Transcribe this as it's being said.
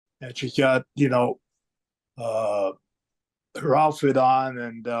and she's got, uh, her outfit on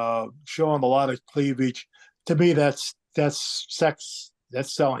and showing a lot of cleavage. To me, that's sex.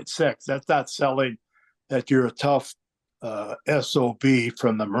 That's selling sex. That's not selling that you're a tough SOB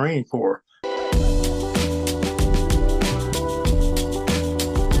from the Marine Corps.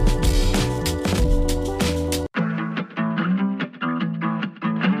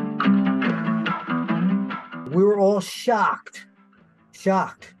 We were all shocked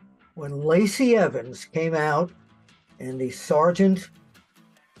when Lacey Evans came out in the sergeant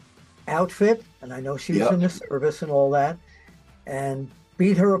outfit, and I know she was in the service and all that, and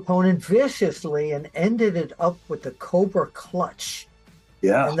beat her opponent viciously and ended it up with the Cobra clutch.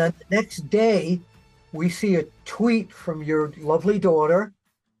 Yeah. And then the next day, we see a tweet from your lovely daughter,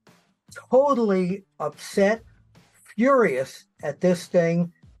 totally upset, furious at this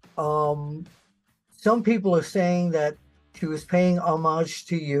thing. Some people are saying that she was paying homage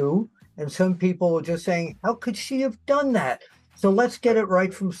to you, and some people are just saying, how could she have done that? So let's get it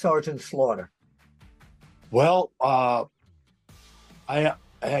right from Sergeant Slaughter. Well, I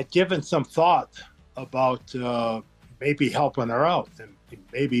had given some thought about maybe helping her out and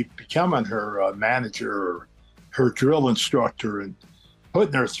maybe becoming her manager or her drill instructor and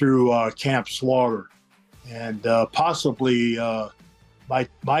putting her through Camp Slaughter. And possibly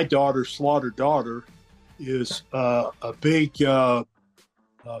my daughter, Slaughter daughter, is a big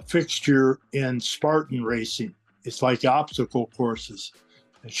fixture in Spartan racing. It's like obstacle courses.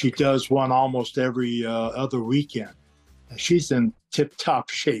 And she does one almost every other weekend. And she's in tip-top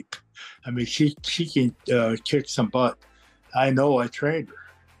shape. I mean, she can kick some butt. I know, I trained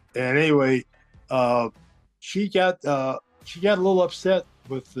her. And anyway, she got a little upset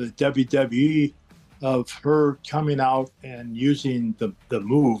with the WWE of her coming out and using the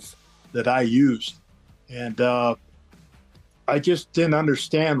move that I used. And I just didn't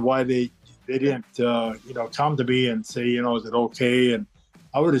understand why they didn't, come to me and say, is it okay? And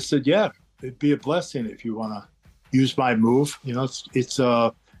I would have said, yeah, it'd be a blessing if you want to use my move. It's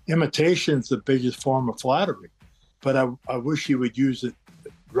imitation's the biggest form of flattery, but I wish you would use it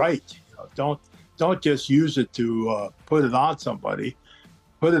right. Don't just use it to put it on somebody.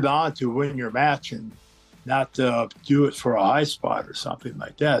 Put it on to win your match and not do it for a high spot or something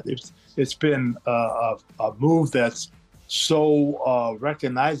like that. It's been a move that's so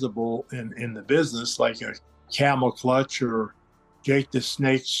recognizable in the business, like a camel clutch or Jake the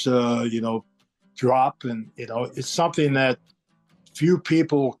Snake's, drop. And, it's something that few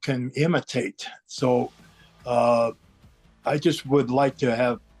people can imitate. So I just would like to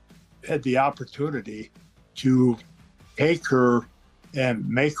have had the opportunity to take her and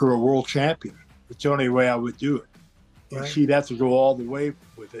make her a world champion. It's the only way I would do it. And she'd have to go all the way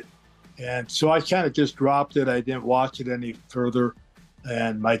with it. And so I kind of just dropped it. I didn't watch it any further.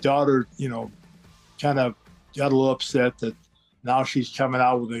 And my daughter, kind of got a little upset that now she's coming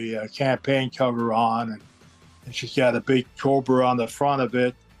out with a campaign cover on, and she's got a big Cobra on the front of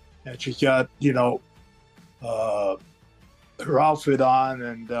it. And she's got, her outfit on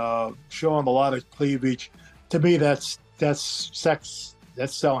and showing a lot of cleavage. To me, that's sex.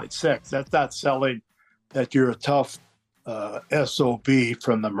 That's selling sex. That's not selling that you're a tough SOB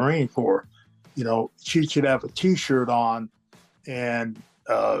from the Marine Corps. She should have a T-shirt on and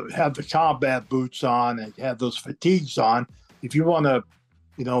have the combat boots on and have those fatigues on. If you want to,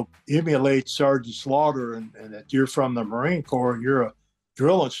 emulate Sergeant Slaughter and that you're from the Marine Corps and you're a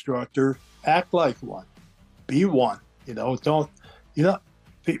drill instructor, act like one, be one. They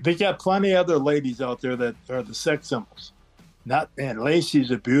got plenty of other ladies out there that are the sex symbols. And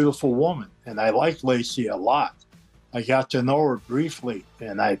Lacey's a beautiful woman, and I like Lacey a lot. I got to know her briefly,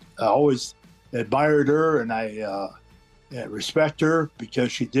 and I always admired her, and I respect her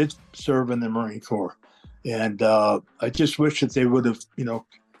because she did serve in the Marine Corps. And I just wish that they would have,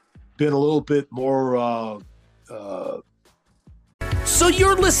 been a little bit more. So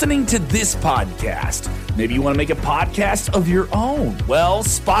you're listening to this podcast. Maybe you want to make a podcast of your own. Well,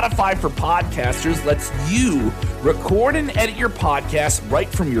 Spotify for Podcasters lets you record and edit your podcast right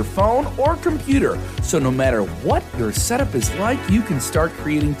from your phone or computer. So no matter what your setup is like, you can start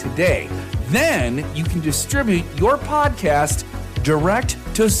creating today. Then you can distribute your podcast direct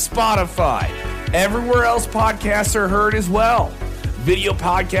to Spotify. Everywhere else podcasts are heard as well. Video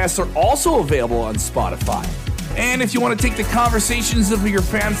podcasts are also available on Spotify. And if you want to take the conversations of your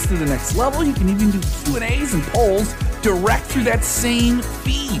fans to the next level, you can even do Q&As and polls direct through that same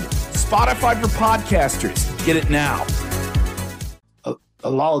feed. Spotify for Podcasters. Get it now.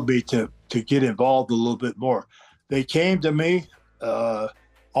 Allowed me to get involved a little bit more. They came to me,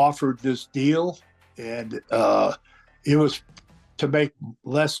 offered this deal, and it was to make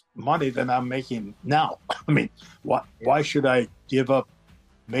less money than I'm making now. I mean, why should I give up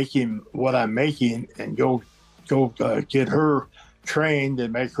making what I'm making and go get her trained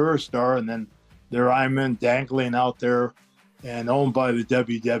and make her a star, and then there I'm in dangling out there and owned by the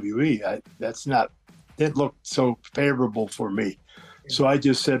WWE. Didn't look so favorable for me. So I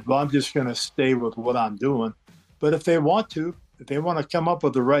just said, well, I'm just going to stay with what I'm doing. But if they want to come up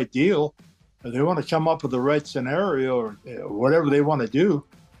with the right deal, or they want to come up with the right scenario, or whatever they want to do,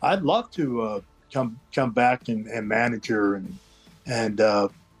 I'd love to come back and manage her and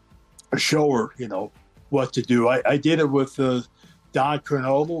show her, what to do. I did it with Don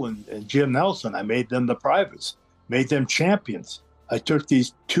Kernodle and Jim Nelson. I made them the privates, made them champions. I took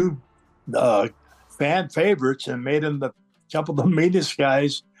these two fan favorites and made them a couple of the meanest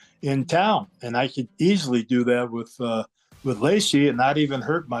guys in town. And I could easily do that with Lacey and not even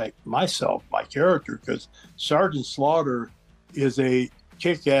hurt my character, because Sergeant Slaughter is a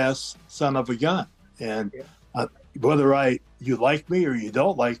kick-ass son of a gun. And whether you like me or you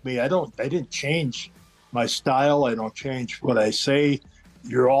don't like me, I didn't change my style. I don't change what I say.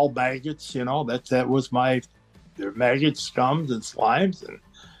 You're all maggots, that was they're maggots, scums and slimes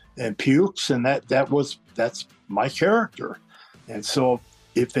and pukes, and that's my character. And so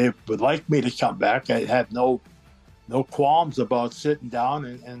if they would like me to come back, I have no qualms about sitting down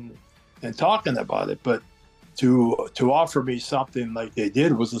and talking about it. But to offer me something like they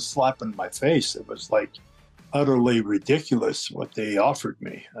did was a slap in my face. It was like utterly ridiculous what they offered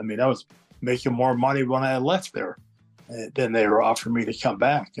me. I mean, I was making more money when I left there than they were offering me to come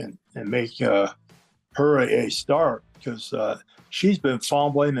back and make her a star, because she's been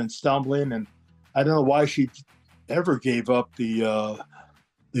fumbling and stumbling, and I don't know why she ever gave up the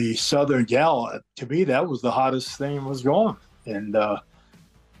Southern Gal. To me, that was the hottest thing was going. And I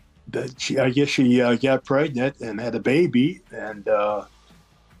guess she got pregnant and had a baby, and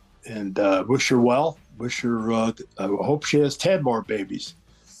wish her well. Wish her. I hope she has 10 more babies,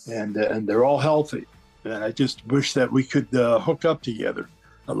 and they're all healthy. And I just wish that we could hook up together.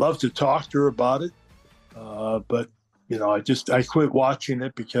 I'd love to talk to her about it, but I quit watching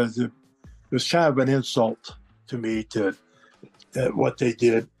it because it was kind of an insult to me to what they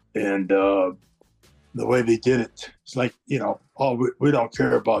did and the way they did it. It's like, we don't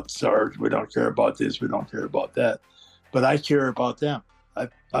care about Sarge, we don't care about this, we don't care about that, but I care about them.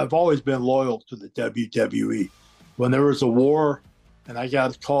 I've always been loyal to the WWE. When there was a war and I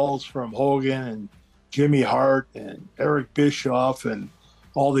got calls from Hogan and Jimmy Hart and Eric Bischoff and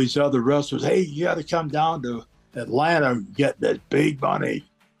all these other wrestlers, hey, you got to come down to Atlanta and get that big money.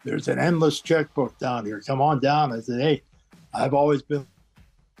 There's an endless checkbook down here. Come on down. I said, hey, I've always been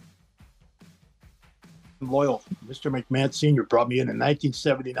loyal. Mr. McMahon Sr. brought me in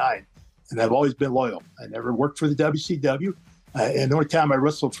 1979, and I've always been loyal. I never worked for the WCW. And the only time I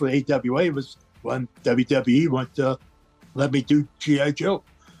wrestled for the AWA was when WWE went to let me do G.I. Joe.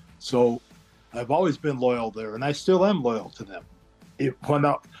 So I've always been loyal there, and I still am loyal to them.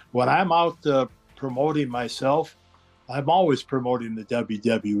 When I'm out promoting myself, I'm always promoting the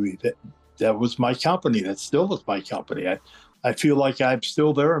WWE. That was my company. That still is my company. I feel like I'm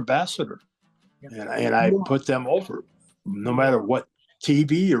still their ambassador, and I put them over, no matter what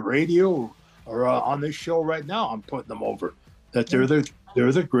TV or radio or on this show right now. I'm putting them over. That they're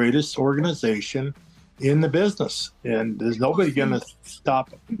the greatest organization in the business, and there's nobody going to stop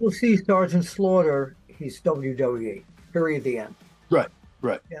them. People see Sergeant Slaughter, he's WWE. Period. The end. Right.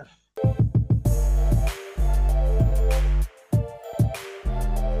 Yeah.